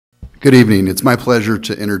Good evening. It's my pleasure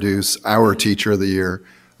to introduce our Teacher of the Year,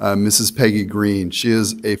 Mrs. Peggy Green. She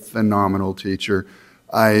is a phenomenal teacher.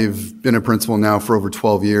 I've been a principal now for over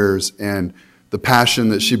 12 years, and the passion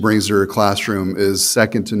that she brings to her classroom is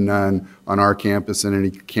second to none on our campus and any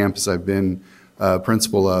campus I've been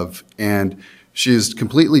principal of. And she is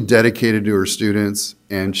completely dedicated to her students,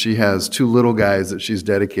 and she has two little guys that she's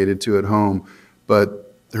dedicated to at home, but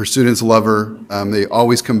her students love her. They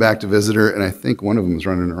always come back to visit her, and I think one of them is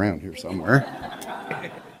running around here somewhere.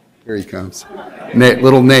 Here he comes,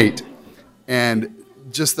 little Nate. And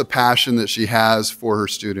just the passion that she has for her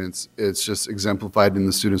students, it's just exemplified in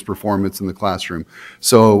the students' performance in the classroom.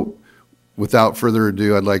 So without further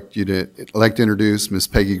ado, I'd like to introduce Miss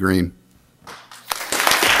Peggy Green.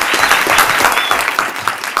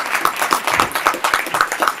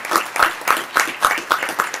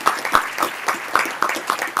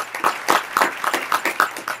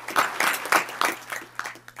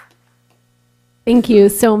 Thank you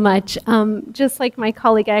so much. Just like my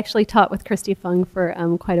colleague, I actually taught with Christy Fung for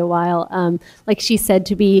quite a while. Like she said,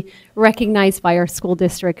 to be recognized by our school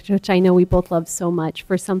district, which I know we both love so much,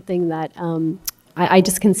 for something that I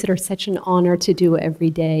just consider such an honor to do every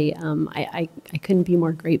day. I couldn't be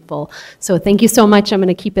more grateful. So thank you so much. I'm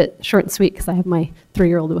going to keep it short and sweet because I have my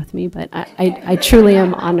 3-year-old with me, but I truly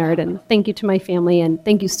am honored. And thank you to my family, and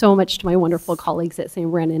thank you so much to my wonderful colleagues at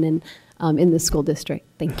St. Brannan and in the school district.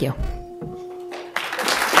 Thank you.